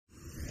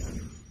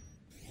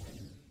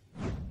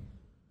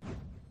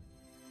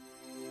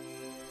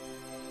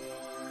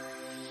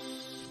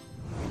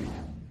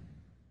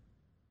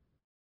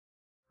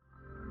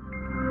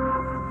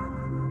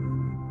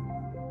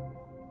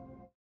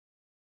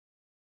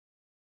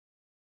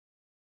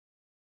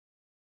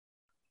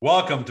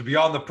Welcome to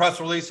Beyond the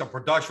Press Release, a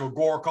production of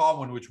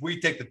Agoracom, in which we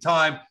take the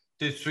time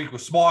to speak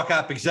with small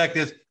cap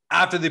executives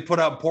after they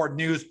put out important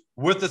news.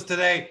 With us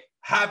today,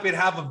 happy to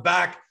have him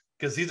back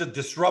because he's a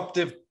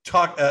disruptive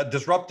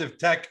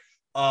tech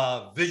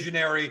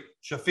visionary.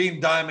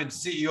 Shafin Diamond,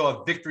 CEO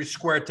of Victory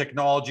Square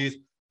Technologies,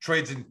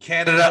 trades in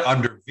Canada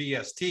under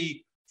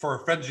VST, for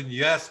our friends in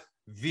the US,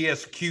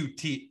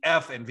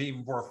 VSQTF, and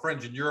even for our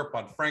friends in Europe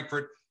on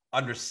Frankfurt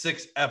under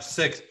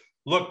 6F6.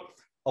 Look,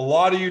 a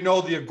lot of you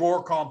know the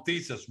Agoracom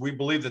thesis. We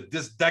believe that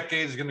this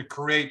decade is going to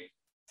create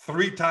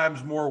 3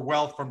 times more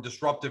wealth from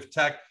disruptive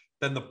tech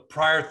than the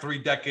prior 3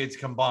 decades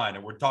combined.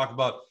 And we're talking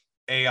about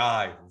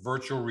AI,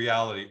 virtual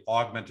reality,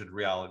 augmented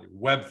reality,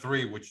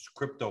 Web3, which is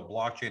crypto,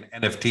 blockchain,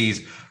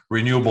 NFTs,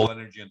 renewable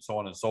energy, and so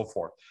on and so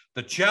forth.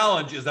 The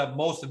challenge is that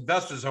most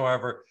investors,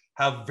 however,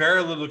 have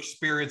very little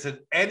experience in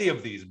any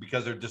of these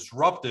because they're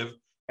disruptive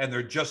and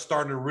they're just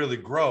starting to really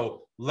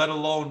grow, let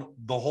alone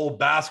the whole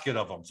basket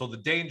of them. So the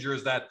danger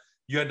is that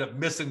you end up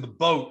missing the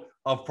boat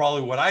of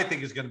probably what I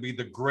think is going to be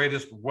the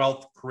greatest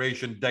wealth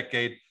creation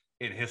decade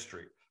in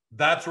history.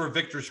 That's where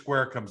Victory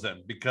Square comes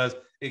in, because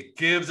it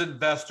gives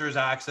investors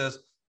access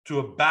to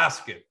a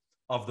basket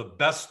of the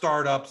best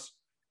startups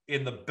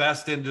in the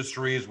best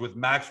industries with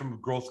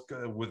maximum growth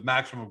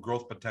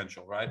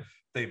potential, right?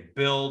 They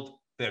build,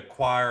 they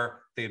acquire,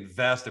 they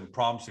invest in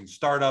promising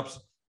startups.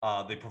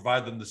 They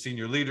provide them the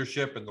senior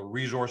leadership and the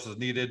resources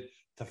needed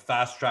to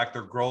fast track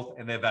their growth.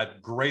 And they've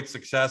had great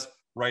success.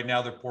 Right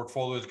now, their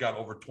portfolio's got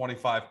over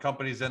 25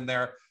 companies in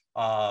there,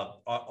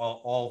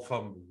 all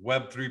from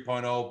Web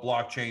 3.0,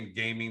 blockchain,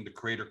 gaming, the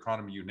creator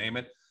economy, you name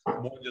it.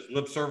 More than just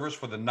lip service.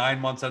 For the 9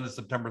 months ended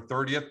September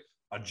 30th,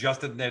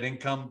 adjusted net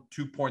income,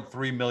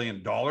 $2.3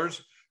 million.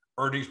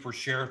 Earnings per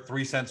share,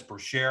 3 cents per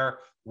share.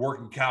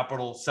 Working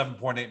capital,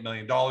 $7.8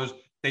 million.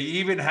 They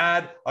even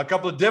had a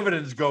couple of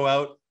dividends go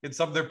out in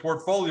some of their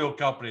portfolio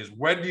companies.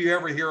 When do you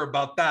ever hear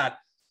about that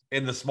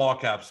in the small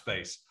cap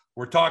space?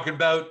 We're talking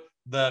about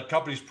the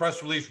company's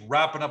press release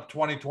wrapping up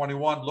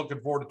 2021, looking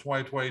forward to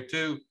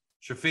 2022.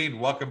 Shafin,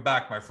 welcome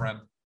back, my friend.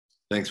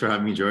 Thanks for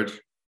having me, George.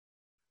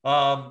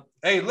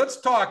 Hey,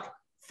 let's talk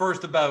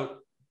first about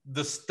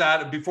the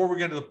stat before we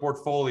get into the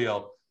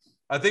portfolio.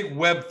 I think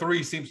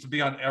Web3 seems to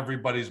be on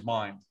everybody's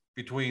mind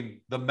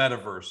between the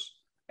metaverse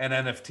and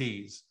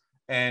NFTs.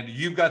 And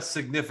you've got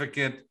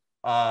significant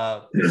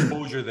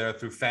exposure there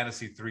through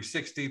Fantasy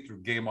 360,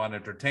 through Game On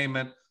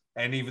Entertainment,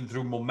 and even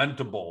through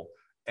Momentable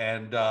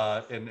and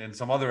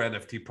some other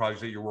NFT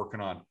projects that you're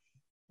working on.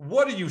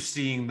 What are you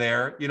seeing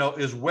there? You know,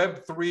 is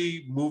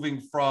Web3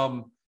 moving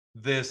from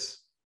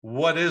this,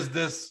 what is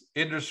this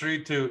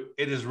industry, to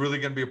it is really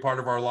going to be a part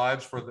of our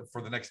lives for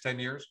the next 10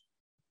 years?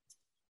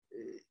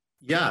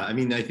 Yeah, I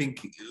mean, I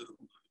think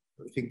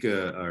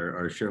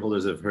our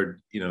shareholders have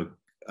heard,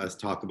 us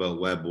talk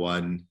about Web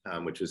 1,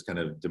 which was kind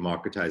of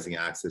democratizing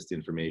access to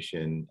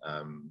information,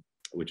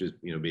 which is,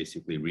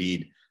 basically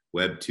read.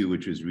 Web 2,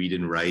 which was read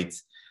and write,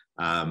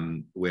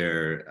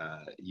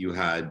 where you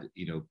had,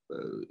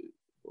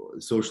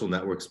 social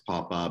networks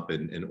pop up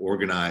and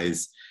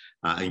organize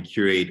and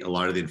curate a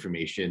lot of the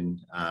information.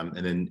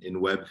 And then in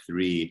Web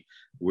 3,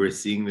 we're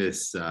seeing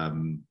this,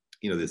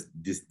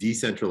 this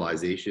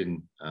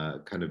decentralization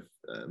kind of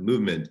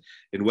movement.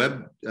 In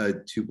Web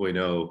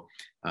 2.0,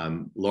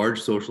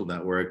 large social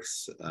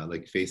networks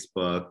like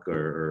Facebook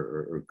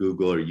or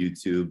Google or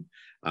YouTube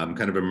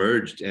kind of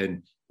emerged,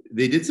 and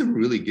they did some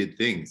really good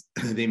things.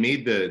 They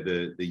made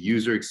the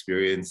user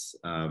experience,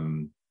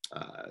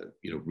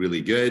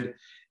 really good.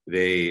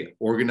 They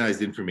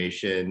organized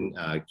information,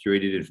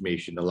 curated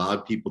information,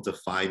 allowed people to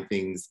find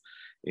things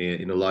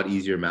in a lot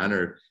easier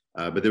manner.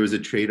 But there was a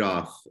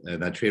trade-off,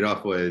 and that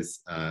trade-off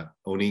was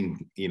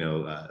owning, it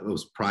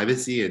was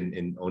privacy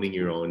and owning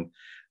your own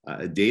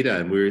data.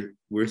 And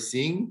we're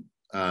seeing,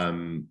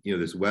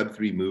 this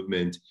Web3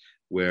 movement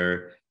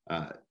where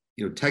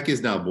tech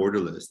is now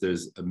borderless.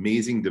 There's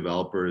amazing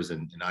developers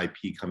and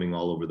IP coming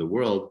all over the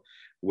world,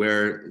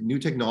 where new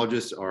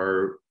technologists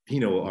are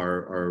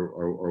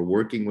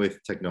working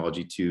with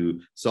technology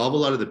to solve a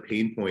lot of the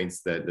pain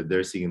points that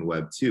they're seeing in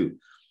Web 2.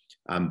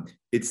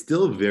 It's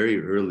still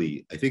very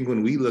early. I think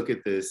when we look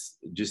at this,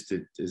 just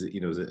as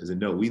a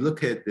note, we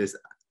look at this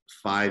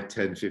 5,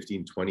 10,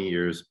 15, 20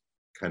 years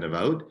kind of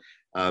out.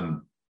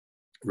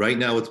 Right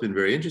now, what's been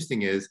very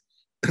interesting is,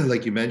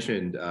 like you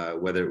mentioned,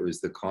 whether it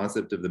was the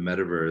concept of the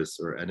metaverse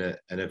or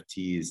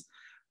NFTs,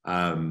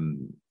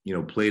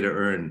 play to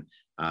earn.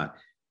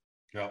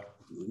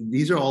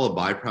 These are all a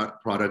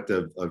byproduct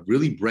of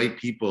really bright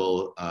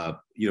people,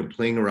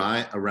 playing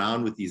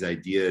around with these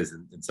ideas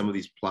and some of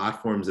these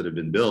platforms that have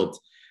been built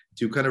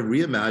to kind of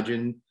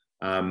reimagine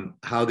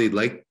how they'd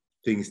like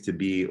things to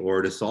be,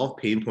 or to solve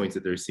pain points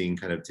that they're seeing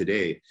kind of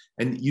today.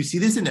 And you see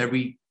this in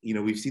every,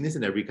 we've seen this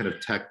in every kind of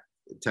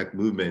tech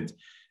movement.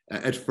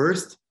 At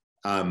first,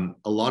 a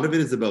lot of it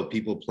is about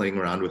people playing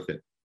around with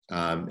it.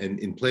 And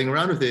in playing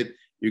around with it,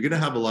 you're going to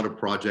have a lot of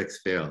projects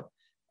fail.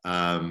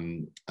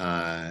 And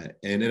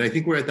I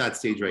think we're at that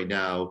stage right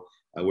now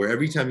where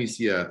every time you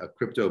see a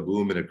crypto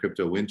boom and a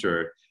crypto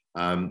winter,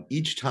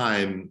 each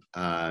time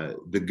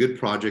the good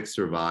projects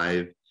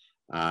survive,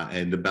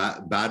 and the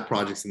bad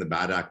projects and the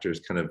bad actors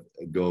kind of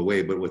go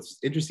away. But what's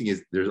interesting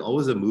is there's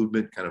always a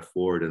movement kind of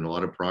forward and a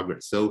lot of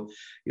progress. So,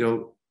 you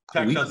know,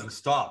 Tech doesn't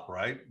stop,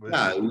 right?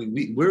 Yeah,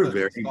 we're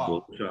very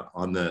bullish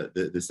on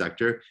the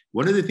sector.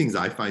 One of the things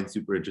I find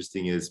super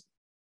interesting is,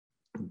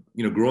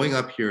 you know, growing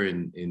up here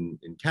in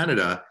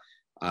Canada,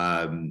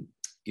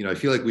 you know, I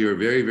feel like we were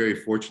very, very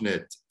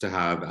fortunate to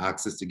have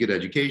access to good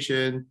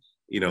education,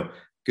 you know,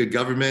 good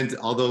government,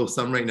 although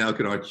some right now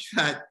could argue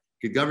that,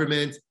 good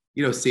government,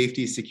 you know,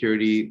 safety,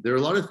 security. There are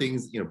a lot of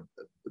things, you know,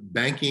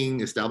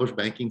 banking, established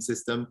banking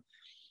system.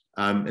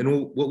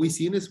 And what we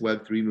see in this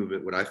Web3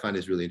 movement, what I find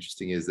is really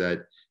interesting is that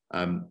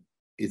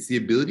it's the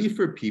ability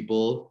for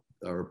people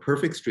or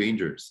perfect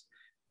strangers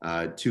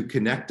to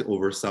connect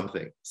over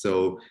something.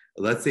 So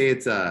let's say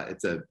it's a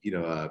you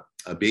know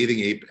a Bathing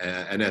Ape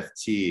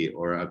NFT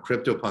or a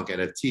CryptoPunk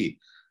NFT.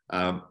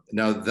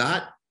 Now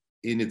that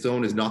in its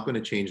own is not going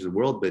to change the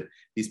world, but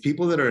these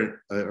people that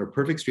are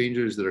perfect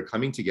strangers that are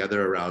coming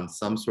together around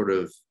some sort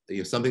of, you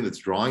know, something that's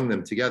drawing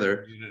them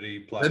together. Community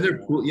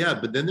platform.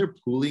 But then they're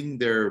pooling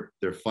their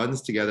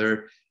funds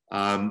together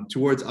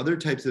towards other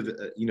types of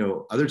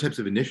other types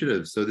of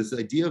initiatives. So this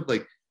idea of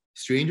like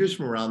strangers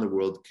from around the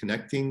world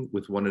connecting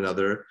with one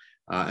another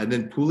and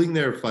then pooling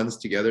their funds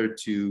together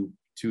to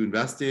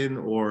invest in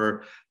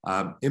or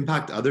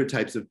impact other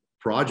types of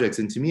projects.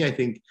 And to me, I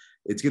think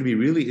it's going to be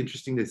really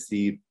interesting to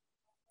see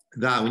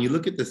that when you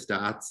look at the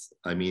stats.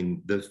 I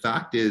mean, the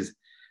fact is,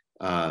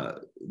 you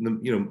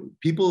know,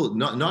 people,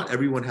 not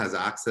everyone has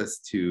access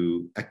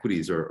to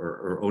equities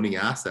or owning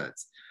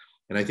assets.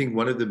 And I think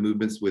one of the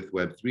movements with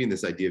Web3 and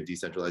this idea of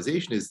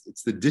decentralization is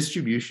it's the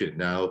distribution.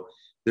 Now,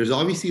 there's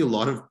obviously a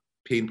lot of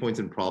pain points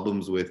and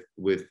problems with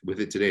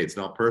it today. It's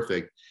not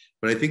perfect,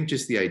 but I think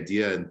just the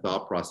idea and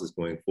thought process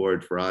going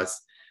forward for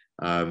us,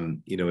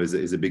 you know,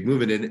 is a big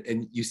movement.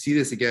 And you see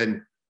this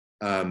again.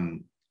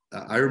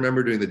 I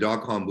remember during the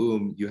dot-com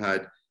boom, you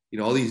had, you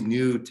know, all these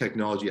new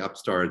technology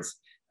upstarts,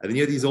 and then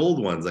you had these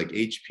old ones like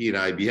HP and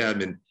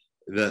IBM, and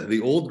the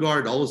old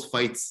guard always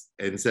fights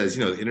and says,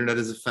 you know, the internet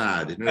is a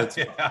fad. Internet's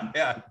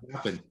yeah.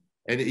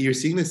 And you're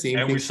seeing the same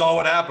and thing. We saw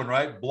what happened,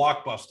 right?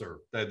 Blockbuster.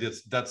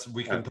 That's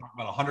we can talk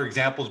about 100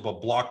 examples, but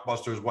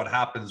Blockbuster is what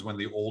happens when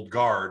the old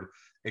guard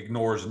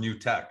ignores new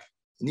tech.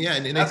 Yeah,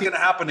 and that's going to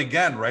happen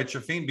again, right,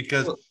 Shafin?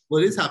 Because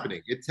it is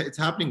happening. It's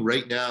happening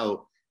right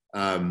now.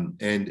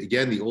 And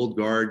again, the old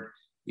guard,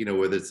 you know,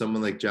 whether it's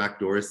someone like Jack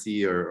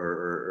Dorsey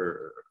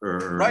or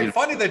right. You know.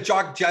 Funny that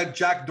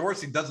Jack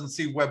Dorsey doesn't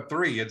see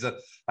Web3.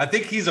 I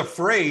think he's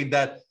afraid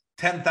that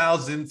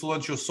 10,000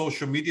 influential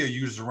social media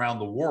users around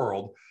the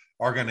world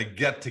are going to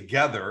get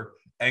together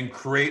and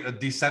create a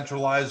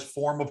decentralized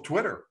form of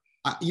Twitter.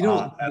 You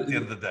know, at the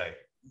end of the day,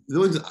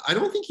 I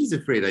don't think he's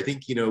afraid. I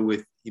think, you know,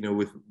 with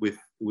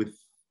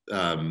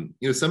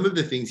some of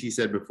the things he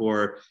said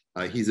before,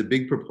 he's a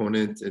big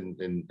proponent of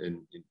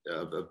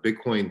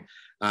Bitcoin.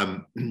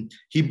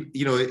 He,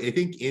 you know, I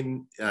think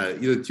in,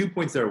 2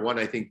 points there. One,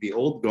 I think the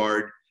old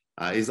guard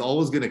is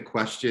always going to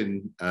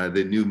question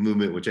the new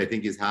movement, which I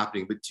think is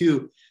happening. But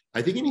two,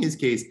 I think in his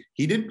case,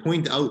 he did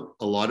point out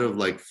a lot of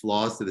like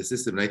flaws to the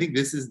system. And I think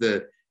this is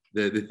the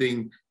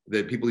thing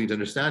that people need to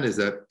understand is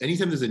that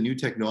anytime there's a new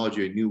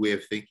technology or a new way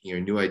of thinking or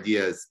new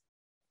ideas,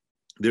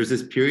 there's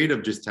this period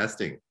of just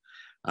testing.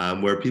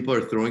 Where people are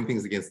throwing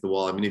things against the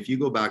wall. I mean, if you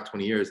go back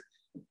 20 years,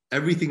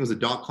 everything was a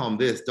 .com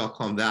this,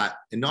 .com that,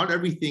 and not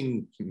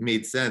everything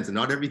made sense, and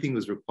not everything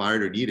was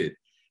required or needed.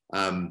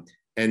 And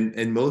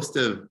most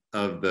of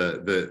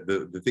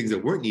the things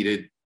that weren't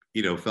needed,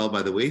 you know, fell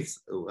by the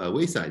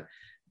wayside.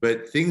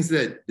 But things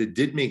that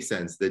did make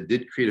sense, that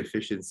did create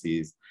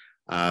efficiencies,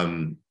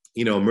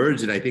 you know,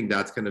 emerged. And I think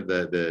that's kind of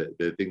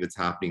the thing that's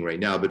happening right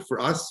now. But for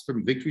us,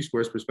 from Victory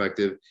Square's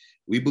perspective,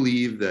 we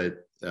believe that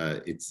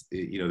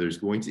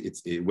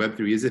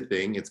Web3 is a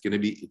thing. It's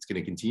going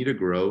to continue to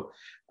grow.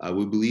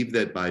 We believe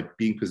that by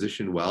being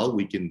positioned well,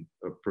 we can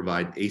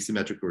provide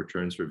asymmetrical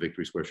returns for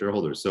Victory Square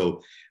shareholders.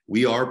 So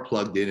we are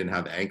plugged in and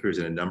have anchors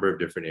in a number of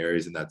different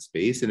areas in that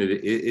space, and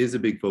it is a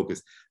big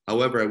focus.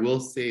 However, I will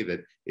say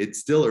that it's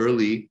still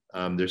early.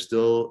 There's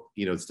still,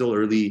 you know, it's still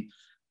early.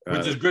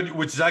 Which is good,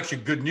 which is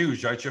actually good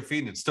news, right,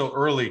 Shafin? It's still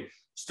early.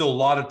 Still a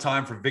lot of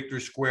time for Victory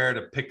Square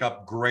to pick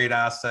up great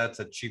assets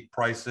at cheap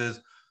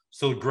prices.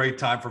 Still a great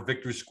time for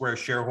Victory Square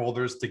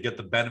shareholders to get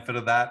the benefit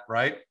of that,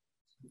 right?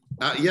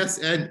 Yes,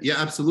 and yeah,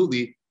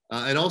 absolutely.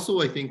 And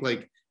also, I think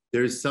like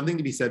there's something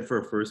to be said for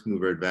a first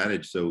mover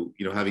advantage. So,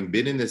 you know, having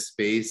been in this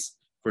space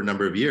for a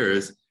number of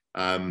years,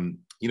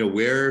 you know,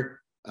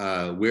 where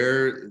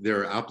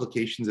there are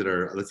applications that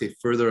are, let's say,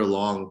 further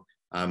along,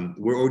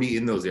 we're already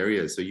in those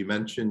areas. So you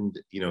mentioned,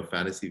 you know,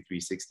 Fantasy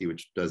 360,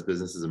 which does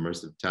business as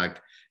immersive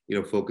tech, you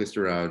know, focused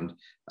around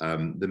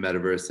the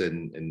metaverse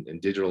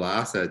and digital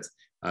assets.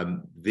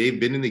 They've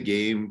been in the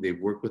game. They've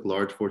worked with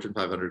large Fortune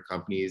 500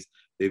 companies.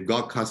 They've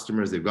got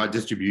customers. They've got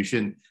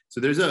distribution.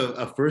 So there's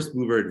a first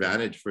mover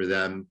advantage for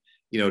them,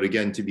 you know,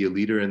 to be a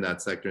leader in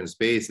that sector and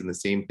space. And the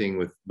same thing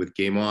with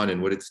Game On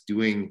and what it's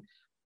doing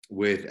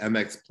with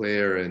MX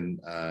Player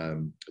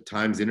and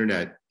Times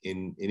Internet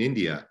in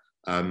India,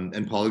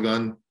 and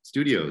Polygon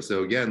Studios.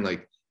 So again,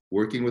 like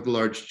working with a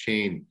large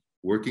chain,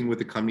 working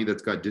with a company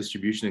that's got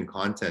distribution and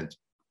content.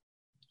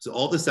 So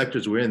all the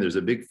sectors we're in, there's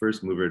a big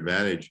first mover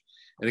advantage.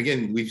 And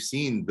again, we've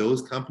seen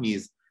those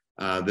companies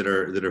that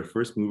are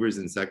first movers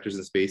in sectors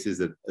and spaces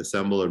that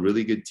assemble a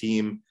really good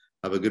team,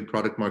 have a good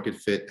product market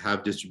fit,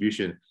 have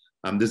distribution.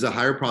 There's a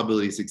higher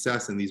probability of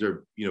success, and these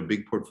are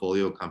big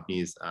portfolio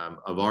companies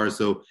of ours.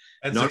 So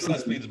and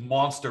success means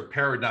monster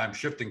paradigm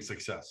shifting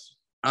success.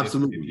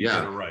 Absolutely, if you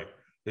get it right.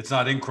 It's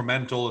not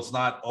incremental. It's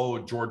not, oh,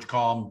 George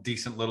Calm,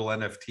 decent little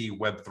NFT,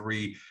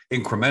 Web3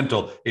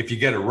 incremental. If you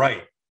get it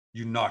right,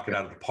 you knock it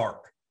out of the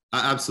park.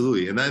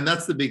 Absolutely, and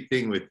that's the big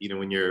thing with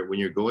when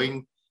you're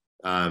going,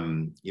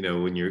 when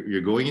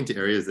you're going into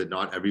areas that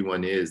not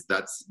everyone is.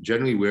 That's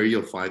generally where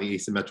you'll find the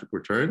asymmetric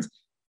returns,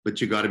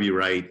 but you got to be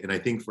right. And I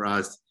think for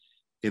us,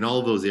 in all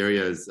of those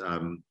areas, there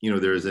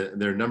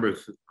are a number of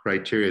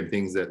criteria and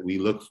things that we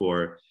look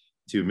for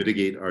to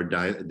mitigate our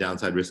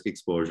downside risk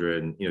exposure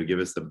and give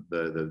us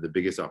the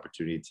biggest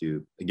opportunity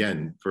to,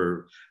 again,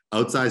 for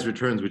outsized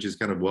returns, which is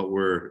kind of what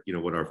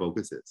what our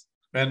focus is.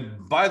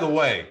 And by the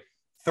way,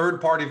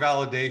 third-party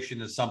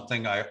validation is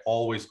something I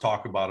always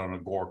talk about on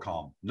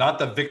AgoraCom. Not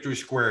that Victory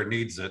Square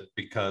needs it,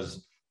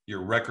 because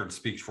your record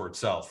speaks for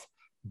itself.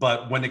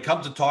 But when it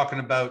comes to talking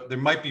about, there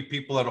might be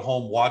people at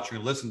home watching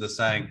and listening to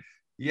saying,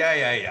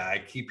 yeah, I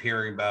keep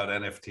hearing about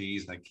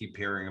NFTs and I keep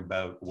hearing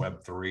about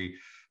Web3.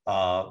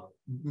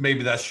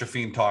 Maybe that's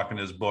Shafin talking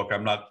his book.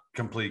 I'm not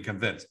completely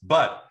convinced.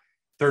 But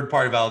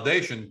third-party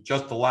validation,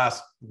 just the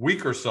last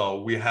week or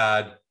so, we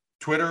had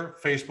Twitter,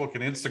 Facebook,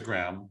 and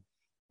Instagram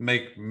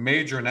make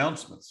major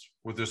announcements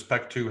with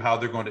respect to how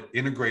they're going to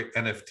integrate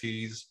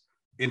NFTs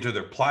into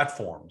their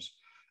platforms.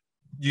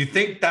 Do you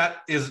think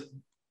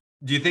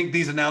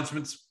these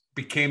announcements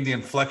became the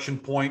inflection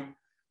point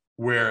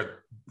where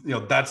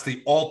that's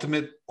the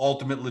ultimate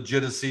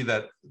legitimacy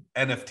that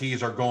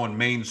NFTs are going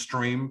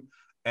mainstream,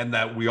 and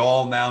that we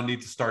all now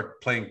need to start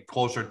paying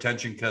closer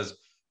attention because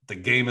the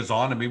game is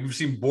on? I mean, we've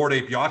seen Bored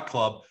Ape Yacht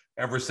Club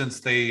ever since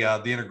the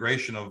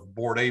integration of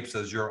Bored Apes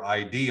as your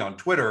ID on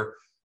Twitter.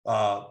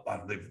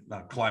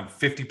 They've climbed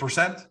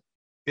 50%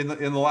 in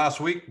the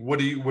last week. What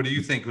do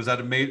you think? Was that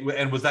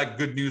and was that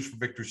good news for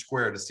Victory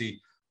Square to see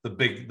the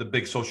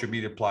big social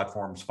media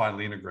platforms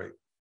finally integrate?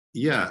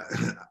 Yeah,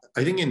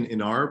 I think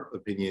in our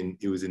opinion,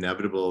 it was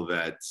inevitable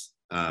that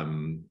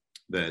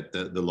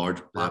the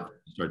large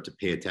platforms start to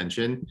pay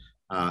attention.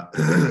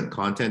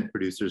 Content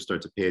producers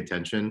start to pay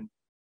attention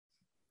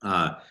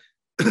to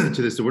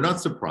this. So we're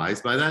not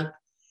surprised by that.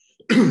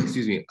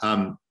 Excuse me.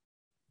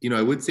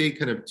 I would say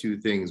kind of two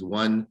things.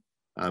 One,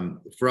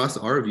 for us,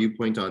 our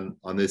viewpoint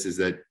on this is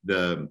that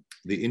the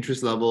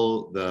interest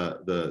level,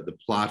 the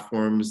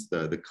platforms,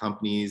 the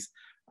companies,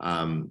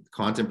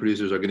 content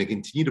producers are going to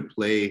continue to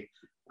play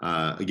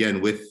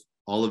again with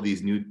all of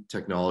these new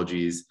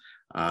technologies,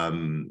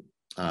 and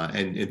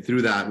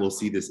through that we'll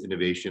see this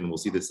innovation, we'll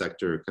see the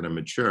sector kind of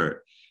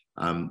mature.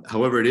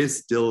 However, it is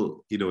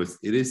still it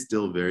is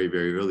still very,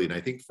 very early, and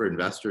I think for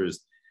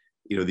investors,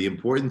 the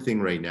important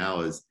thing right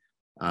now is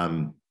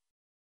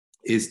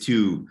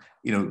to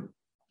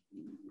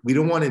we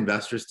don't want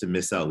investors to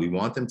miss out. We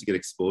want them to get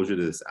exposure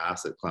to this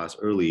asset class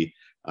early.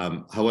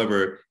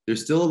 However,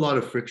 there's still a lot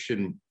of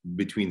friction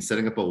between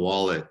setting up a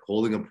wallet,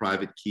 holding a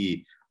private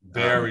key.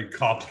 Very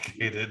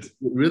complicated.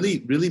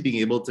 Really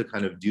being able to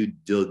kind of do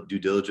due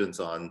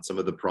diligence on some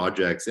of the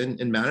projects and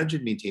manage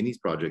and maintain these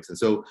projects. And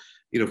so,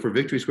 for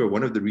Victory Square,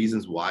 one of the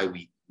reasons why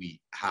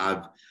we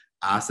have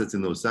assets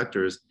in those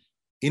sectors,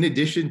 in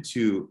addition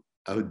to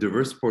a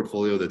diverse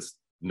portfolio that's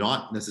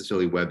not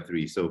necessarily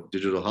Web3, so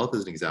digital health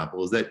as an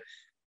example, is that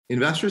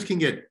investors can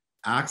get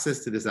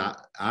access to this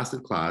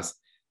asset class,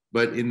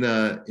 but in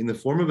the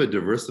form of a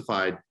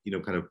diversified,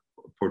 kind of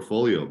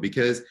portfolio.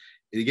 Because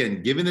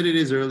again, given that it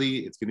is early,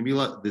 it's going to be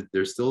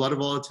there's still a lot of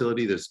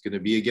volatility. There's going to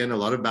be, again, a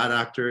lot of bad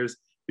actors.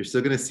 You're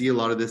still going to see a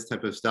lot of this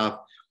type of stuff.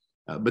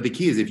 But the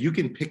key is, if you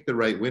can pick the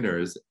right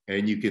winners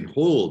and you can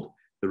hold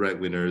the right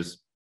winners,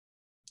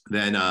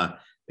 then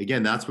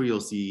again, that's where you'll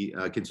see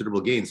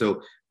considerable gain.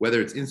 So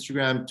whether it's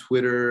Instagram,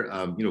 Twitter,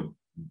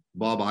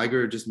 Bob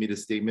Iger just made a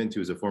statement,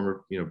 who's a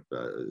former,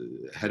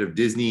 head of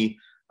Disney,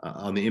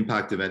 on the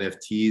impact of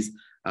NFTs.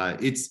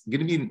 It's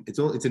going to be,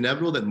 it's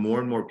inevitable that more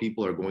and more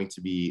people are going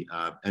to be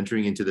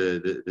entering into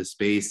the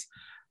space.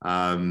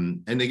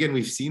 And again,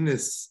 we've seen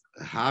this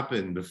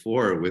happen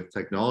before with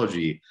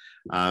technology.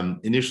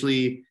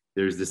 Initially,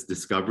 there's this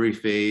discovery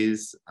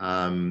phase,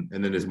 and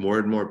then as more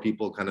and more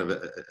people kind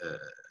of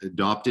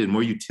adopted,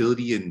 more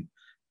utility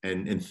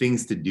and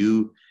things to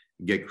do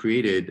get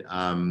created,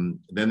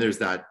 then there's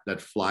that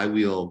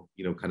flywheel,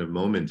 kind of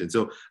moment. And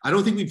so I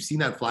don't think we've seen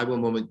that flywheel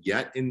moment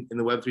yet in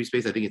the Web3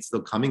 space. I think it's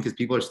still coming because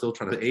people are still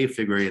trying to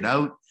figure it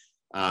out,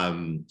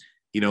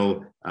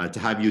 to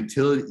have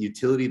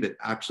utility that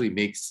actually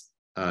makes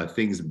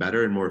things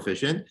better and more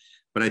efficient.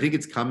 But I think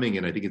it's coming,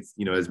 and I think it's,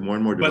 as more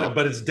and more developed.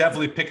 But it's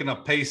definitely picking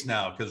up pace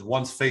now, because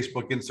once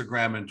Facebook,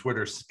 Instagram, and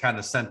Twitter kind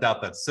of sent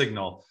out that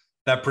signal,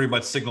 that pretty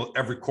much signaled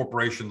every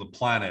corporation on the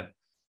planet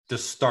to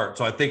start.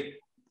 So I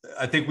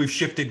think we've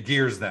shifted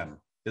gears then.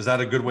 Is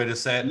that a good way to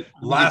say it?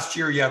 Last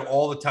year, you had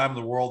all the time in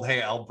the world.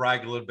 Hey, I'll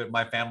brag a little bit.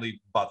 My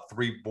family bought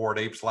 3 Bored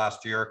Apes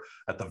last year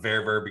at the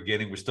very, very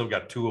beginning. We still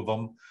got 2 of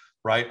them,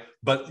 right?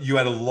 But you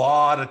had a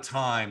lot of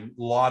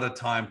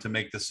time to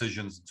make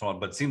decisions and so on.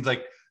 But it seems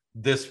like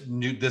this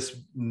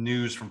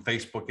news from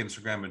Facebook,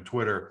 Instagram, and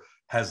Twitter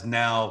has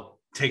now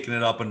taken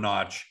it up a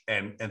notch,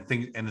 and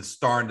it's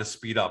starting to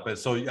speed up. And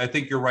so I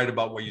think you're right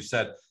about what you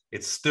said.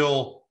 It's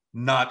still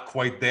not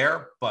quite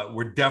there, but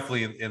we're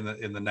definitely in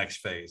the next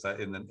phase,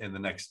 in the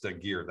next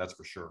gear. That's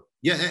for sure.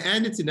 Yeah,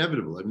 and it's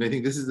inevitable. I mean, I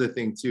think this is the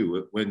thing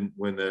too. When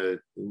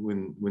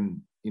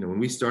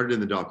we started in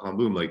the dot-com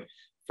boom, like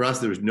for us,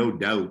 there was no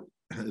doubt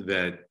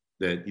that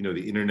the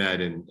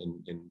internet and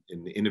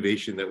the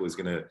innovation that was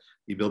going to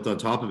be built on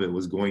top of it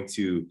was going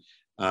to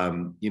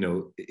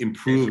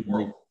improve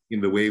in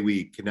the way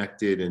we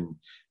connected and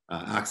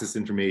access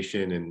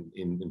information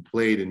and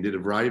played and did a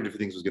variety of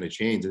different things was going to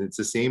change. And it's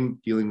the same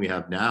feeling we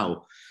have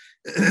now.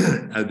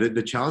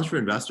 The challenge for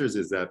investors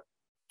is that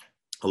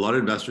a lot of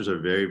investors are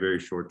very, very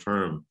short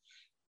term.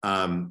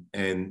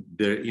 And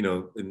they're,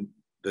 and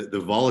the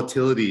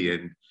volatility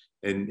and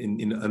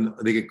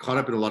they get caught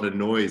up in a lot of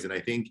noise. And I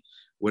think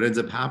what ends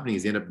up happening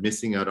is they end up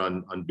missing out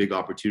on big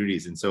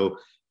opportunities. And so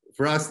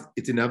for us,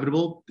 it's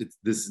inevitable.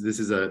 This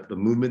is a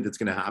movement that's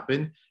going to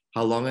happen.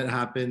 How long it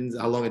happens,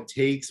 how long it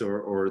takes,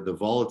 or the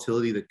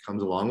volatility that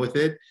comes along with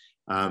it,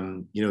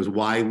 is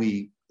why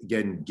we,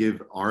 again,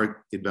 give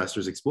our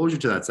investors exposure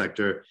to that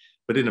sector,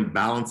 but in a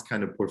balanced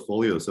kind of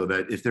portfolio, so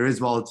that if there is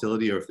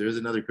volatility or if there's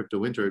another crypto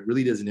winter, it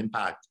really doesn't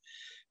impact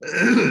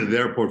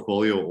their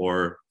portfolio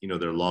or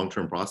their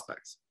long-term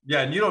prospects.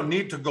 Yeah, and you don't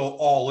need to go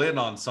all in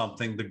on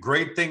something. The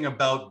great thing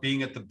about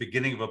being at the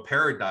beginning of a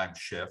paradigm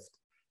shift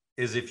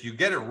is if you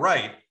get it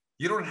right,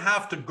 you don't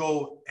have to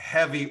go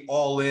heavy,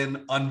 all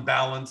in,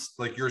 unbalanced,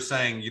 like you're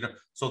saying,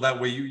 so that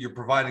way you're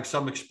providing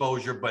some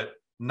exposure, but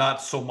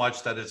not so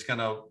much that it's going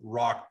to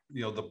rock,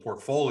 the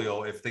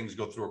portfolio if things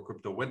go through a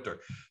crypto winter.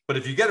 But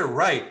if you get it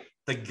right,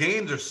 the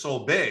gains are so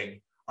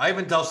big. I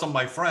even tell some of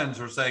my friends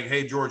who are saying,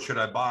 hey, George, should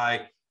I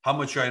buy? How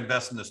much should I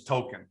invest in this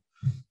token?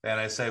 And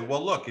I say,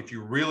 well, look, if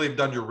you really have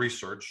done your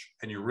research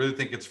and you really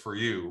think it's for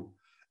you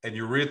and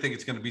you really think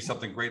it's going to be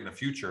something great in the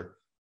future,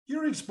 you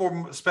don't need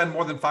to spend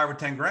more than 5 or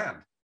 10 grand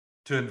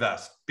to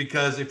invest,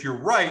 because if you're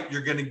right,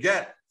 you're going to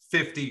get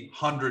 50,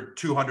 100,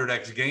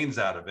 200x gains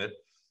out of it.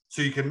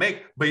 So you can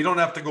make, but you don't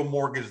have to go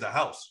mortgage the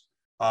house.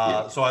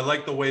 So I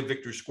like the way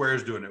Victory Square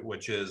is doing it,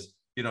 which is,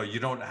 you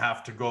don't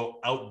have to go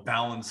out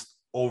balanced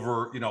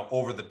over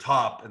the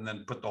top and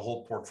then put the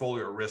whole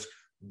portfolio at risk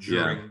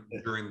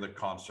during the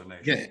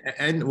consternation. Yeah,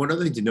 and one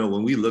other thing to know,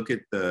 when we look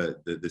at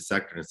the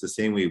sector, and it's the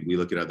same way we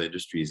look at other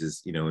industries,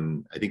 is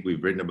and I think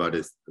we've written about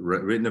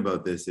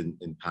this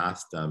in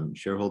past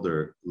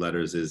shareholder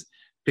letters, is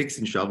picks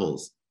and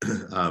shovels.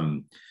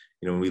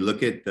 When we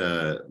look at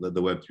the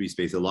Web3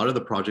 space, a lot of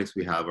the projects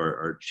we have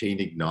are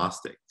chain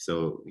agnostic.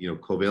 So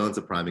Covalent's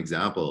a prime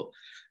example.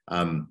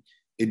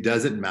 It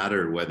doesn't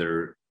matter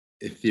whether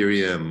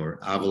Ethereum or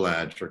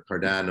Avalanche or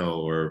Cardano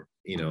or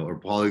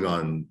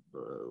Polygon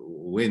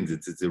wins.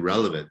 It's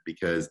irrelevant,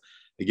 because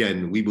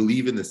again, we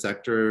believe in the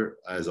sector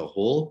as a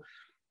whole,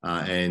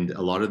 and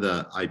a lot of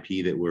the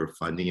IP that we're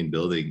funding and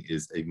building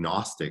is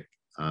agnostic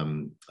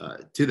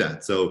to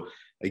that. So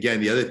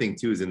again, the other thing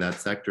too is in that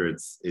sector,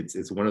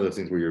 it's one of those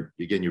things where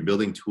you're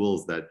building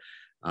tools that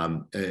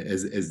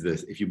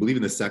if you believe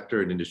in the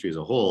sector and industry as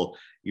a whole,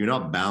 you're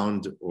not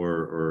bound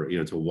or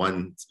to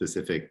one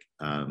specific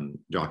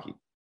jockey.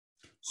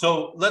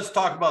 So let's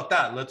talk about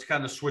that. Let's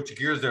kind of switch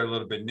gears there a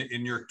little bit.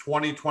 In your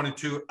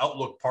 2022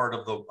 outlook part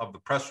of the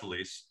press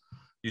release,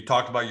 you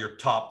talked about your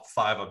top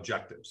 5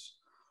 objectives.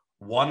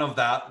 One of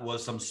that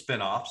was some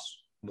spinoffs,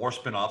 more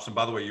spinoffs. And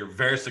by the way, you're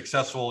very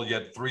successful. You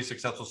had 3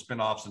 successful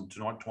spinoffs in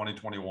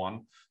 2021, a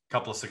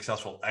couple of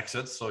successful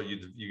exits. So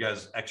you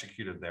guys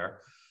executed there.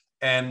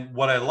 And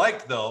what I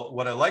like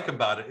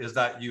about it is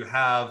that you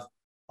have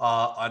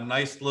a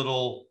nice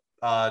little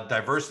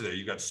diversity there.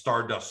 You've got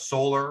Stardust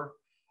Solar.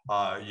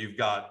 You've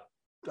got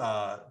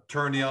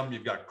Turnium,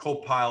 you've got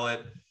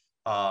Copilot.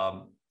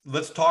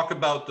 Let's talk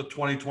about the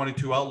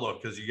 2022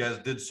 outlook, because you guys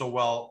did so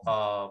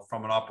well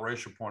from an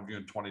operational point of view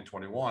in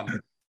 2021.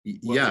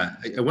 Yeah,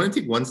 I want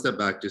to take one step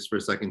back just for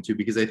a second too,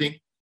 because I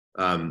think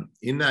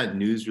in that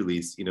news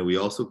release, we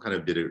also kind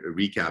of did a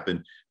recap.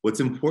 And what's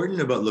important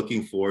about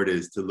looking forward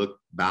is to look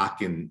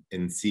back and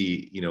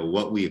see,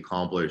 what we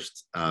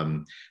accomplished,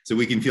 so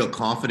we can feel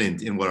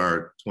confident in what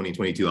our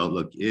 2022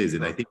 outlook is.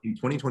 And I think in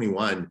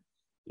 2021,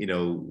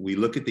 we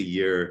look at the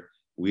year,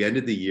 we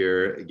ended the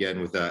year again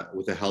with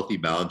a healthy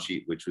balance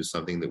sheet, which was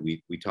something that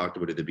we talked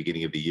about at the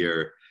beginning of the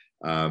year.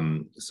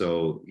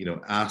 So,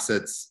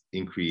 assets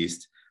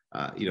increased,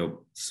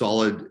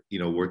 solid,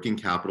 working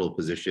capital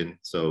position.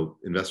 So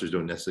investors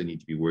don't necessarily need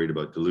to be worried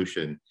about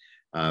dilution.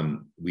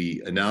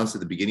 We announced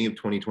at the beginning of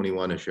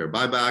 2021 a share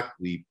buyback.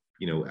 We,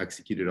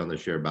 executed on the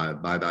share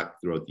buyback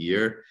throughout the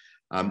year.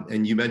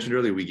 And you mentioned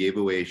earlier, we gave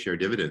away a share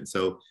dividend.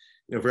 So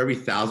for every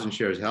 1,000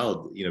 shares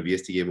held,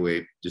 VST gave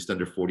away just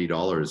under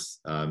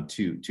 $40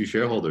 to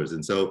shareholders.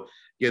 And so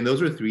again,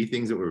 those were three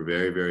things that were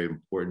very, very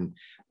important.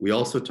 We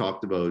also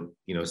talked about,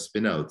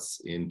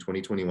 spinouts. In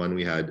 2021,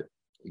 we had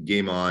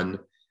Game On,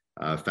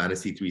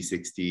 Fantasy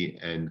 360,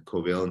 and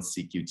Covalence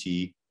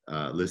CQT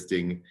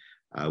listing.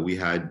 We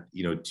had,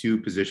 two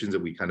positions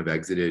that we kind of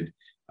exited.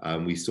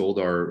 We sold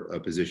our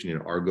position in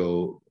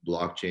Argo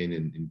blockchain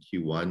in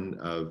Q1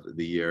 of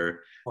the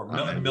year. For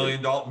 $1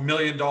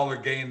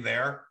 million gain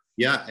there.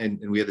 Yeah, and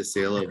we had the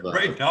sale of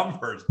great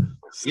numbers.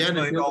 $6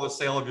 million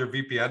sale of your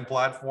VPN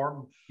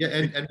platform. Yeah,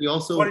 and we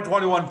also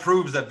 2021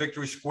 proves that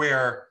Victory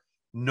Square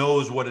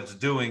knows what it's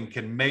doing,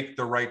 can make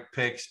the right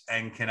picks,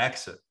 and can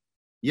exit.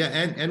 Yeah,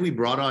 and we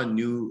brought on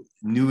new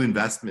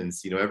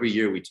investments. Every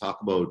year we talk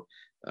about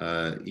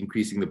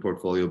increasing the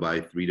portfolio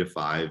by 3 to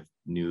 5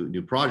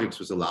 new projects,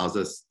 which allows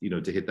us,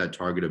 to hit that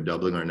target of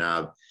doubling our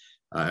NAV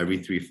every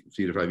 3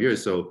 to 5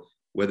 years. So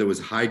whether it was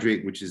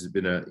Hydrate, which has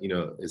been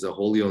is a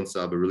wholly owned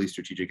sub, a really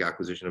strategic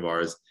acquisition of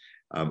ours,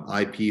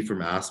 IP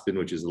from Aspen,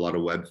 which is a lot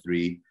of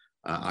Web3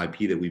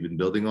 IP that we've been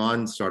building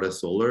on,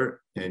 Stardust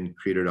Solar, and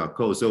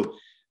Creator.co. So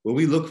when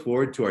we look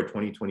forward to our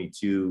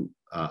 2022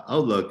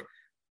 outlook,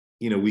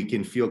 we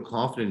can feel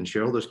confident, and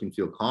shareholders can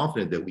feel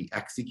confident that we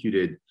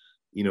executed,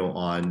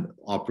 on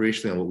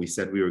operationally on what we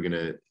said we were going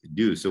to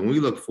do. So when we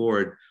look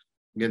forward,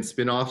 again,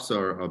 spinoffs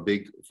are a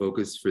big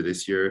focus for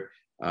this year.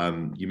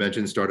 You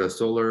mentioned Stardust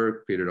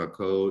Solar,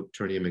 Creator.co,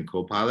 Turnium, and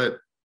Copilot.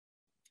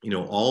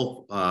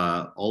 All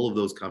of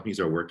those companies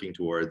are working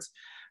towards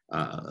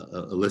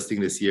a listing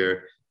this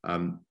year.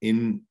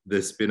 In the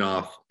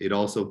spinoff, it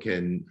also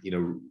can,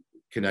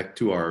 connect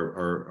to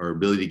our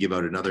ability to give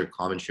out another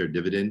common share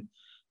dividend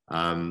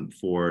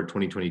for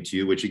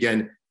 2022, which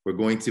again, we're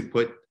going to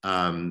put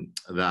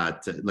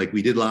that, like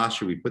we did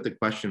last year, we put the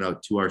question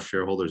out to our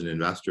shareholders and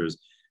investors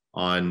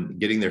on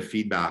getting their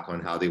feedback on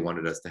how they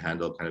wanted us to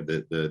handle kind of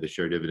the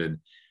share dividend.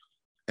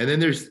 And then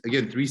there's,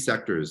 again, 3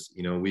 sectors.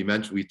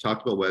 We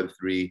talked about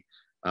Web3.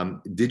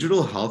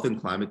 Digital health and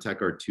climate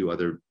tech are 2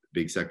 other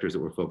big sectors that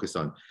we're focused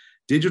on.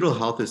 Digital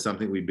health is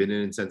something we've been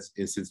in since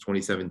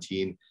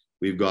 2017.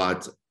 We've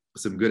got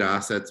some good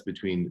assets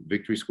between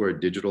Victory Square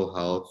Digital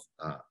Health,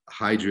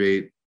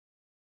 Hydrate,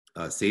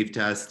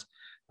 SafeTest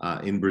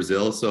in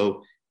Brazil.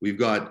 So we've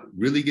got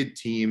really good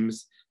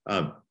teams,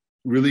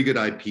 really good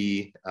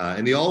IP,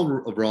 and they all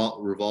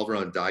revolve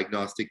around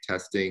diagnostic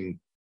testing,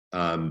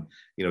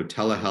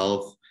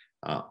 telehealth,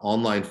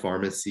 online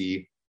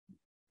pharmacy,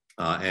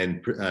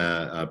 and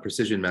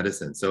precision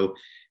medicine. So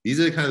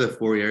these are kind of the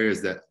 4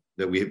 areas that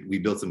we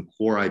built some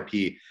core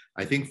IP.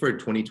 I think for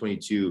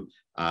 2022,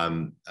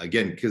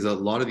 again, because a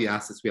lot of the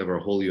assets we have are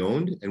wholly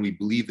owned, and we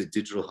believe that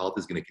digital health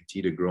is going to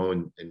continue to grow,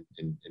 and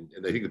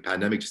I think the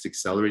pandemic just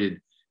accelerated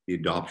the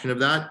adoption of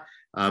that.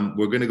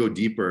 We're going to go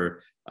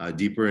deeper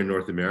in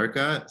North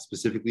America,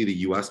 specifically the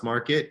US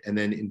market, and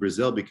then in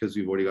Brazil, because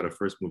we've already got a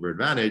first mover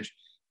advantage,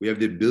 we have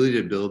the ability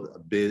to build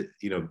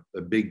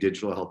a big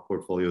digital health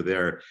portfolio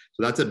there.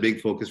 So that's a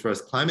big focus for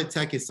us. Climate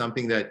tech is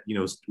something that,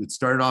 it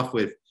started off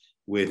with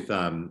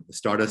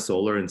Stardust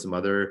Solar and some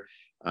other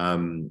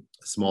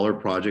smaller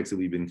projects that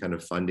we've been kind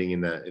of funding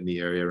in the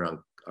area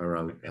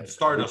around. And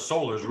Stardust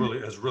Solar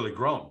has really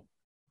grown.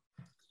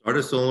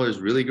 Stardust Solar has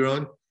really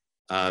grown.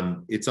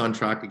 It's on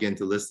track again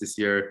to list this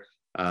year.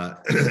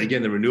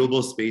 Again, the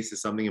renewable space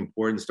is something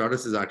important.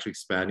 Stardust is actually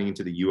expanding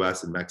into the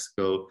US and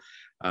Mexico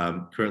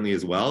currently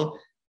as well.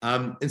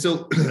 And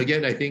so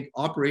again, I think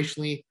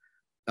operationally,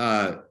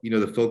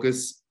 the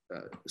focus,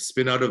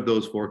 spin out of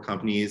those 4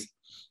 companies,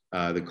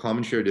 the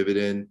common share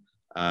dividend,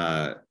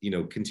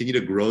 continue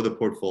to grow the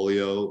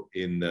portfolio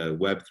in the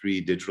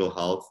Web3 digital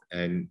health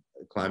and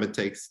climate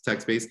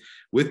tech space.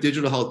 With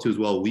digital health too as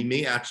well, we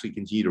may actually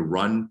continue to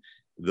run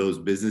those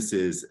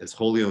businesses as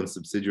wholly owned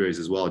subsidiaries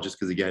as well, just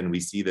because again, we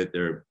see that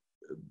there are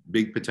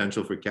big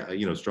potential for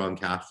strong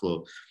cash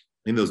flow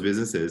in those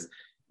businesses.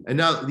 And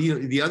now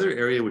the other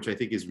area, which I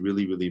think is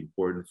really, really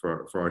important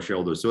for our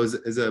shareholders. So as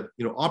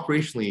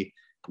operationally,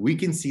 we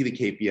can see the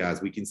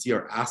KPIs, we can see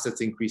our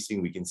assets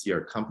increasing, we can see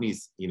our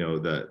companies,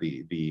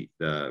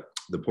 the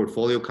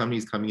portfolio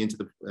companies coming into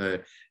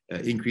the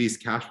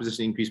increased cash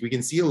position increase. We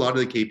can see a lot of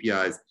the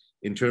KPIs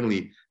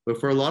internally, but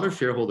for a lot of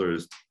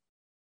shareholders,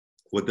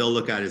 what they'll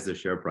look at is the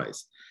share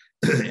price.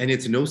 And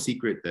it's no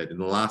secret that in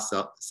the last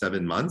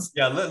 7 months.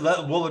 Yeah,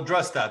 we'll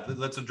address that.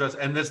 Let's address,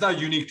 and it's not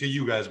unique to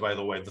you guys, by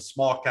the way. The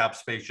small cap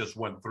space just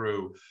went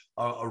through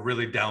a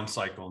really down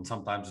cycle, and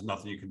sometimes there's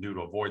nothing you can do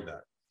to avoid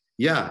that.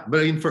 Yeah, but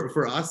I mean,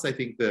 for us, I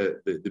think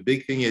the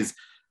big thing is,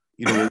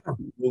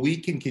 what we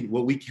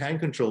can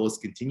control is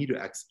continue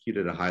to execute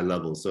at a high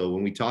level. So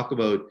when we talk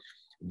about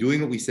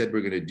doing what we said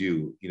we're going to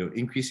do,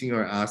 increasing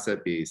our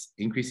asset base,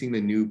 increasing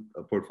the new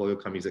portfolio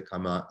companies that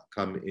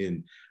come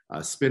in,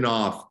 spin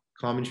off,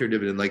 common share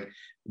dividend, like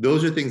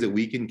those are things that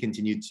we can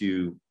continue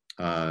to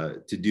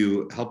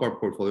do, help our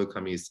portfolio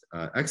companies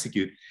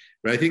execute.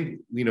 But I think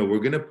we're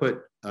going to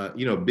put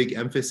big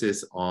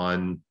emphasis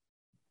on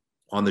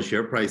on the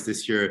share price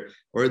this year,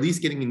 or at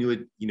least getting a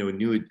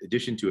new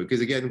addition to it.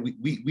 Because again,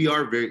 we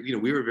are very,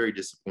 we were very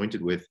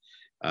disappointed with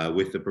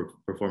the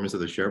performance of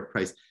the share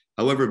price.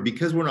 However,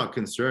 because we're not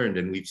concerned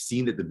and we've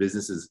seen that the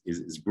business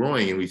is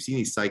growing and we've seen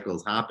these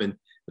cycles happen,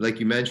 like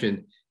you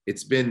mentioned,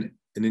 it's been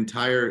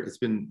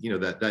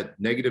that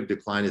negative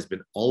decline has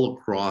been all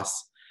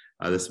across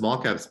the small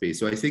cap space.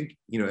 So I think,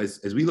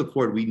 as we look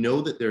forward, we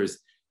know that there's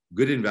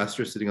good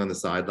investors sitting on the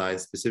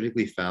sidelines,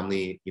 specifically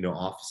family,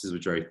 offices,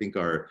 which I think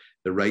are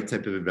the right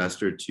type of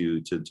investor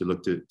to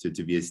look to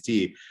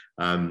VST.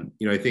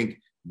 I think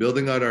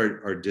building out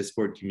our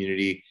Discord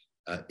community,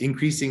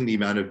 increasing the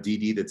amount of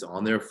DD that's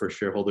on there for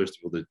shareholders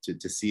to be able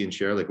to see and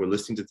share. Like, we're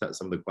listening to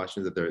some of the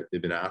questions that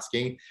they've been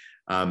asking.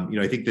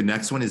 I think the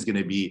next one is going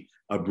to be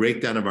a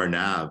breakdown of our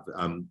NAV.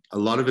 A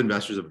lot of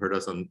investors have heard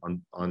us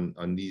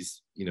on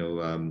these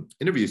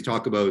interviews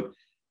talk about,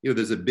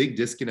 there's a big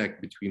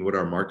disconnect between what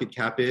our market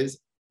cap is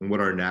and what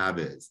our NAV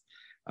is,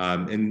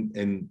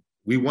 and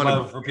we want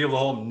to, for people at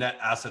home, net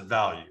asset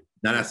value.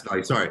 Net asset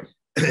value. Sorry.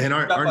 And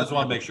I just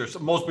want to make sure. So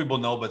most people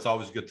know, but it's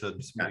always good to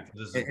make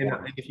this. And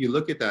if you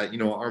look at that,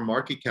 our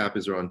market cap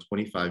is around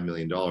 $25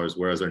 million,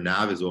 whereas our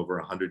NAV is over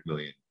 100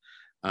 million.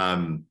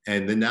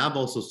 And the NAV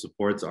also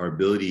supports our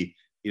ability,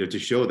 to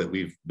show that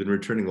we've been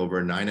returning over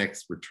a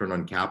 9x return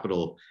on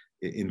capital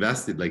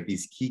invested, like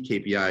these key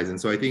KPIs. And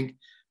so I think,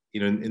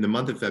 in the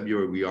month of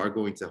February, we are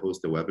going to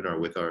host a webinar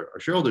with our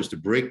shareholders to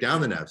break down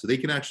the NAV so they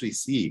can actually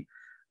see,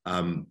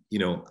 And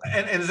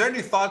is there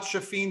any thoughts,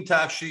 Shafin, to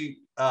actually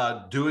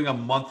doing a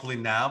monthly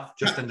NAV,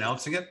 just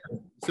announcing it?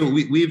 So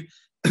we've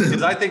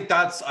because I think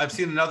I've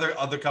seen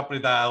another company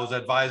that I was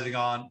advising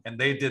on, and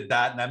they did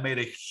that, and that made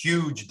a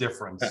huge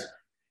difference.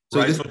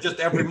 So just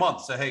every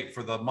month, say, hey,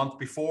 for the month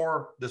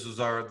before, this is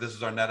our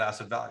net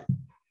asset value.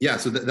 Yeah,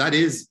 so that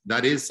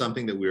is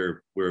something that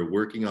we're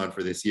working on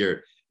for this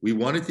year. We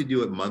wanted to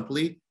do it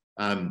monthly.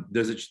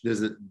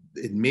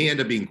 It may end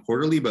up being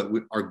quarterly, but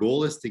our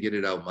goal is to get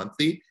it out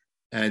monthly.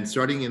 And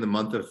starting in the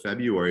month of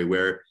February,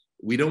 where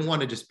we don't want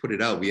to just put it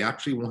out, we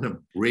actually want to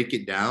break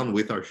it down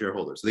with our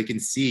shareholders so they can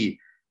see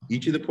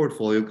each of the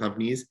portfolio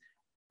companies,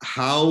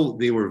 how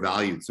they were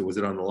valued. So was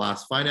it on the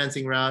last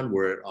financing round?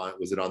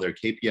 Was it on their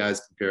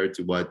KPIs compared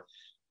to what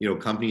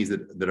companies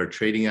that are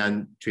trading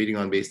on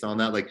based on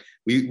that? Like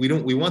we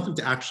want them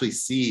to actually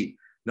see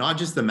not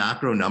just the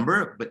macro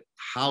number, but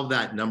how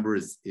that number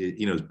is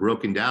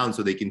broken down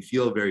so they can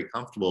feel very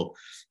comfortable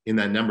in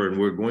that number. And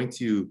we're going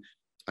to,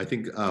 I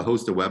think,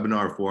 host a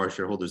webinar for our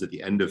shareholders at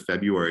the end of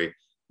February,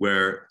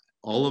 where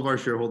all of our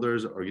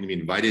shareholders are going to be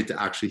invited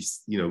to actually,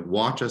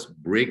 watch us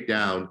break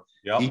down.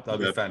 Yep, that'd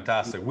be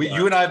fantastic.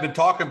 You and I have been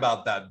talking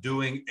about that,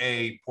 doing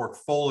a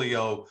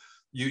portfolio.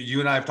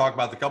 You and I have talked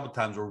about it a couple of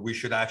times where we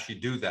should actually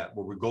do that,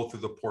 where we go through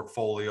the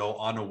portfolio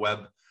on a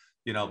web.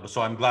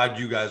 So I'm glad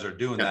you guys are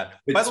doing that.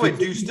 By the way,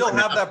 do you still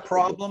have that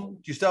problem?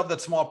 Do you still have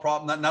that small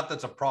problem? Not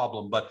that's a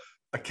problem, but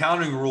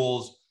accounting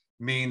rules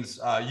means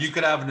you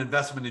could have an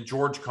investment in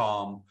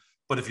GeorgeCom,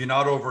 but if you're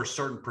not over a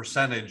certain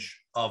percentage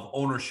of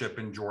ownership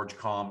in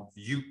GeorgeCom,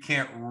 you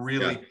can't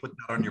really put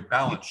that on your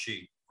balance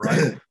sheet,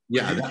 right?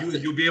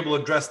 You'll be able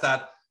to address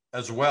that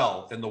as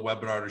well in the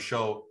webinar to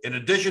show, in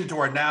addition to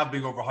our NAV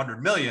being over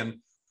 100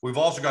 million, we've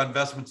also got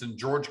investments in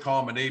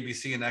GeorgeCom and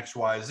ABC and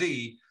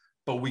XYZ,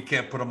 but we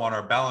can't put them on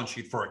our balance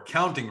sheet for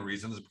accounting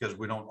reasons because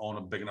we don't own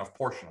a big enough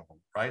portion of them,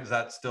 right? Is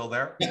that still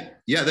there?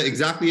 Yeah,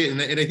 exactly.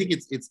 And I think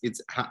it's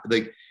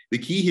like the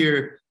key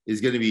here is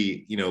going to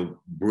be,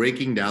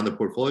 breaking down the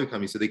portfolio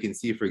company so they can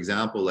see, for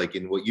example, like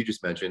in what you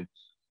just mentioned,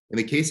 in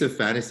the case of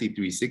Fantasy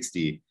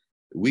 360,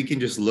 we can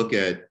just look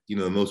at,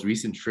 the most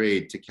recent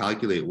trade to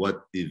calculate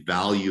what the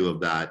value of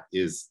that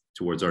is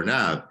towards our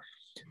NAV.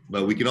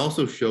 But we can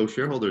also show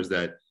shareholders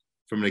that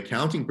from an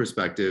accounting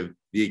perspective,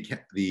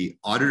 the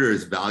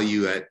auditors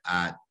value it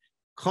at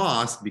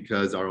cost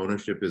because our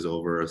ownership is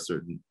over a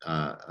certain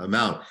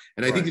amount.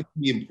 And I think it's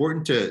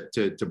important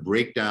to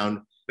break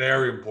down.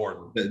 Very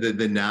important.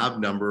 The NAV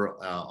number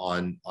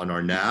on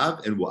our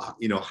NAV and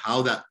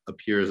how that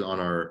appears on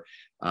our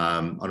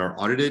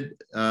audited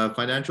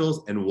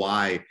financials and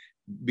why.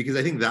 Because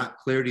I think that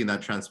clarity and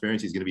that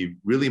transparency is going to be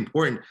really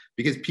important,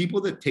 because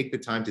people that take the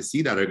time to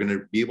see that are going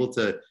to be able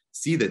to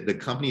see that the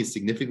company is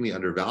significantly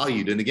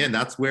undervalued. And again,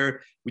 that's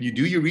where, when you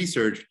do your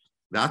research,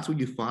 that's where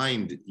you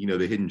find,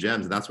 the hidden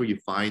gems. That's where you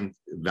find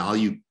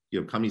value,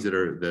 companies that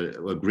are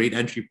a great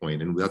entry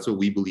point. And that's what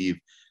we believe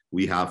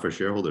we have for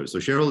shareholders. So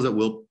shareholders that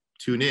will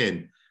tune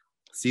in,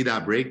 see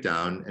that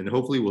breakdown, and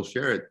hopefully we'll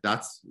share it.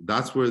 That's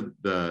where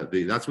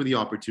the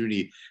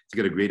opportunity to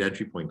get a great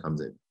entry point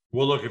comes in.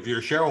 Well, look, if you're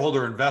a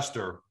shareholder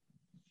investor,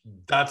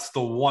 that's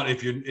the one.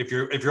 If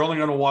you're only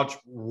going to watch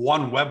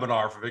one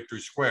webinar for Victory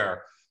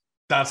Square,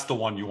 that's the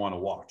one you want to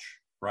watch,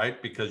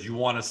 right? Because you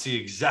want to see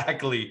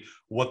exactly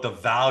what the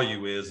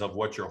value is of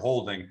what you're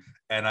holding.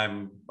 And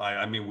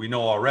I mean, we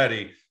know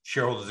already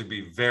shareholders would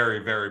be very,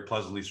 very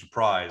pleasantly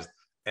surprised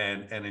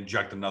and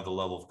inject another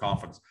level of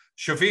confidence.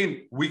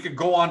 Shafin, we could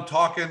go on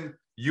talking,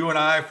 you and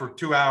I, for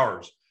 2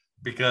 hours,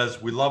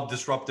 because we love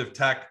disruptive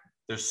tech.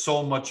 There's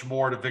so much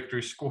more to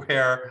Victory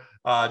Square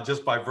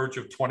just by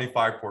virtue of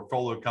 25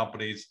 portfolio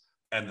companies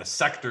and the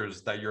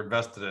sectors that you're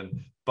invested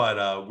in.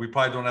 But we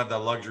probably don't have that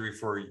luxury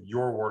for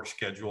your work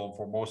schedule and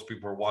for most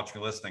people who are watching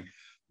and listening.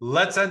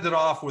 Let's end it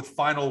off with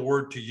final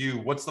word to you.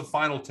 What's the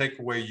final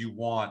takeaway you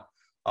want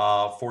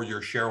for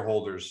your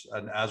shareholders,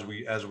 and as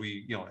we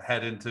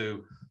head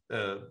into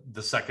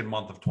the second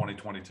month of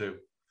 2022?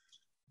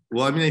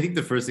 Well, I mean, I think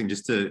the first thing,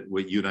 just to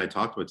what you and I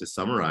talked about, to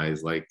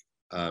summarize, like,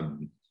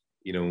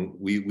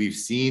 we've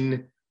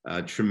seen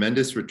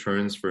tremendous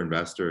returns for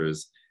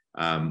investors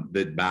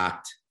that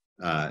backed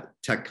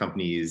tech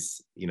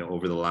companies,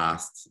 over the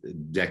last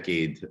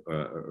decade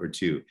or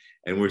two,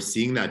 and we're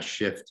seeing that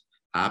shift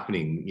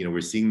happening. We're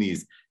seeing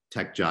these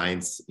tech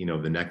giants,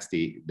 the next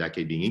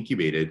decade being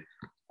incubated.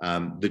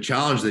 The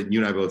challenge that you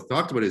and I both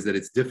talked about is that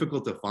it's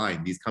difficult to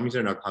find. These companies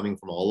are now coming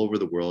from all over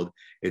the world.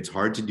 It's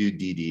hard to do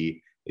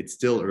DD. It's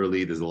still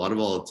early. There's a lot of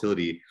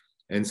volatility.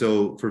 And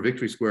so for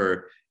Victory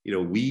Square,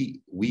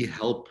 we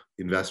help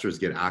investors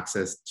get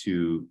access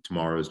to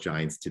tomorrow's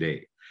giants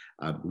today.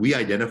 We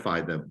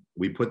identify them.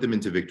 We put them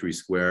into Victory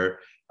Square.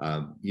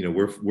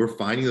 We're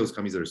finding those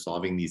companies that are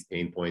solving these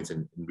pain points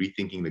and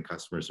rethinking the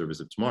customer service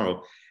of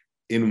tomorrow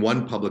in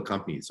one public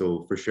company.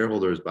 So for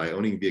shareholders, by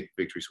owning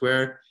Victory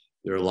Square,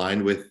 they're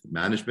aligned with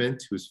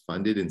management who's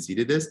funded and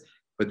seeded this,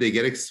 but they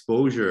get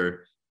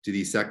exposure to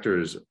these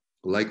sectors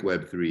like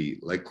Web3,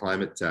 like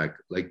climate tech,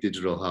 like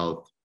digital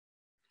health,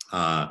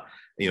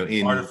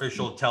 in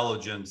artificial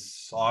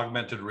intelligence,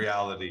 augmented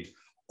reality,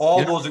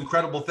 all those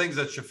incredible things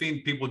that,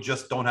 Shafin, people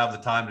just don't have the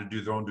time to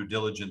do their own due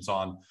diligence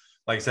on,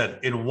 like I said,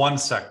 in one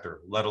sector,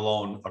 let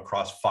alone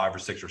across 5 or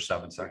 6 or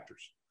 7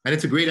 sectors. And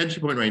it's a great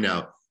entry point right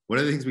now. One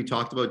of the things we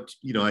talked about,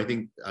 I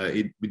think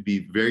it would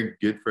be very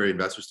good for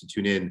investors to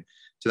tune in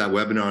to that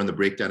webinar on the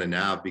breakdown of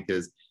NAV,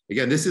 because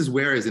again, this is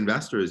where, as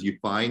investors, you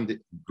find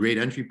great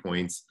entry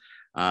points,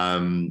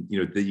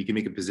 that you can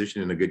make a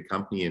position in a good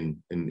company and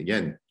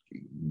again,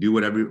 do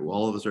whatever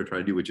all of us are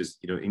trying to do, which is,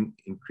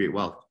 create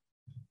wealth.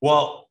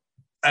 Well,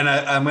 and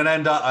I'm going to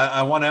end up,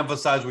 I want to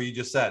emphasize what you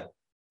just said,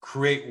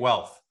 create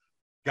wealth.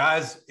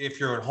 Guys, if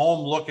you're at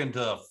home looking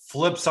to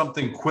flip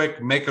something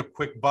quick, make a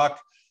quick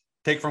buck,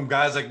 take from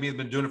guys like me who've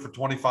been doing it for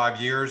 25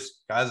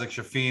 years, guys like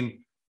Shafin,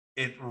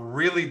 it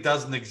really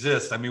doesn't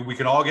exist. I mean, we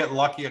can all get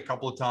lucky a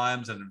couple of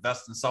times and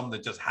invest in something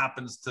that just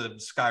happens to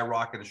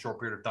skyrocket in a short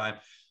period of time,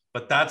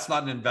 but that's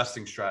not an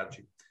investing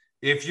strategy.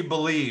 If you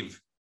believe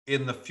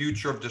in the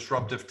future of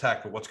disruptive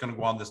tech, or what's going to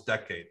go on this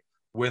decade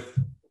with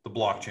the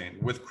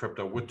blockchain, with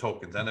crypto, with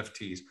tokens,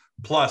 NFTs,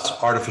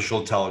 plus artificial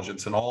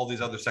intelligence and all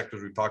these other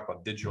sectors we talked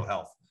about, digital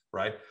health,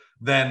 right?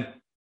 Then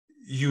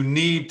you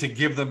need to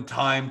give them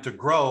time to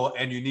grow,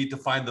 and you need to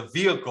find the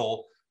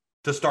vehicle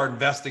to start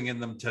investing in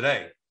them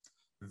today.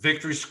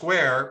 Victory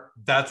Square,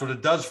 that's what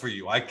it does for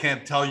you. I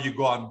can't tell you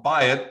go out and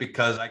buy it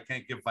because I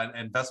can't give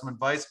investment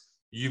advice.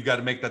 You've got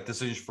to make that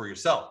decision for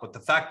yourself. But the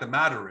fact of the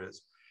matter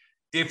is,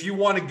 if you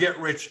want to get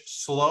rich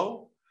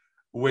slow,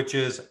 which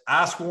is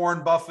ask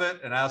Warren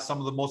Buffett and ask some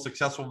of the most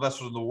successful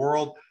investors in the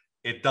world,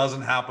 it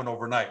doesn't happen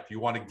overnight. If you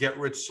want to get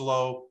rich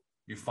slow,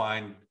 you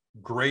find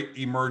great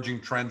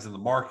emerging trends in the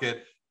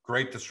market,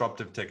 great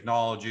disruptive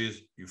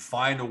technologies. You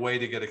find a way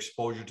to get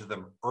exposure to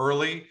them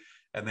early,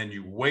 and then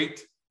you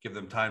wait, give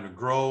them time to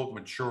grow,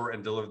 mature,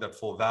 and deliver that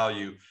full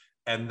value.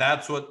 And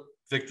that's what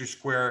Victory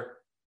Square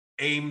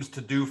aims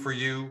to do for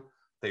you.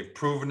 They've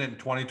proven it in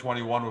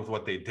 2021 with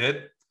what they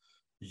did.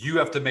 You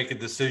have to make a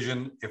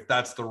decision if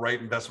that's the right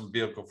investment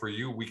vehicle for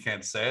you. We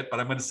can't say it,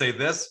 but I'm going to say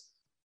this: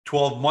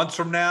 12 months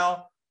from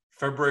now,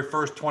 February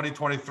 1st,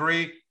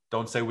 2023,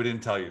 don't say we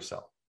didn't tell you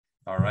so.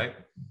 All right.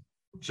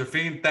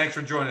 Shafin, thanks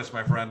for joining us,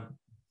 my friend.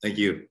 Thank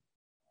you.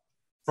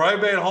 For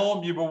everybody at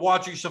home, you've been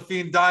watching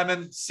Shafin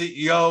Diamond,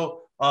 CEO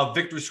of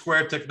Victory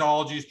Square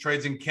Technologies,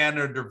 trades in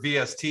Canada under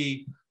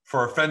VST. For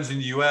our friends in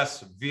the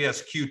US,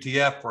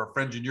 VSQTF. For our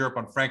friends in Europe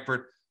on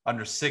Frankfurt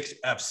under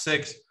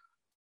 6F6.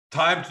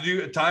 Time for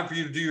you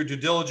to do your due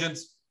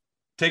diligence.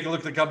 Take a look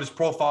at the company's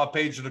profile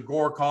page in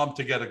Agoracom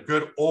to get a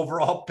good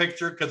overall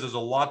picture, because there's a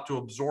lot to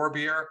absorb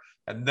here.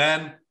 And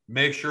then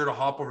make sure to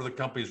hop over to the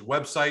company's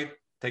website,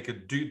 to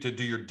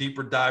do your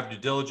deeper dive due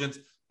diligence.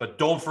 But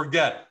don't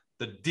forget,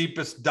 the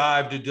deepest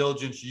dive due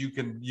diligence you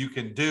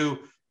can do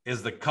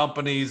is the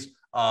company's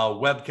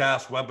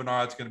webcast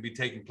webinar that's going to be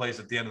taking place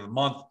at the end of the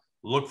month.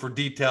 Look for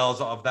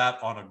details of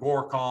that on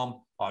Agoracom,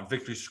 on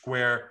Victory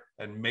Square,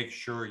 and make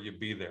sure you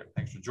be there.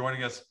 Thanks for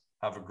joining us.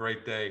 Have a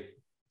great day.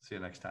 See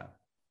you next time.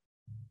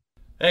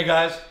 Hey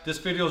guys, this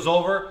video is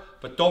over,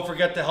 but don't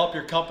forget to help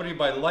your company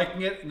by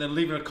liking it and then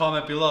leaving a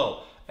comment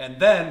below. And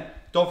then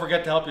don't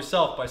forget to help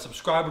yourself by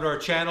subscribing to our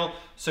channel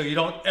so you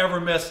don't ever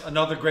miss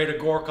another great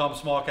Agoracom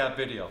small cap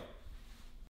video.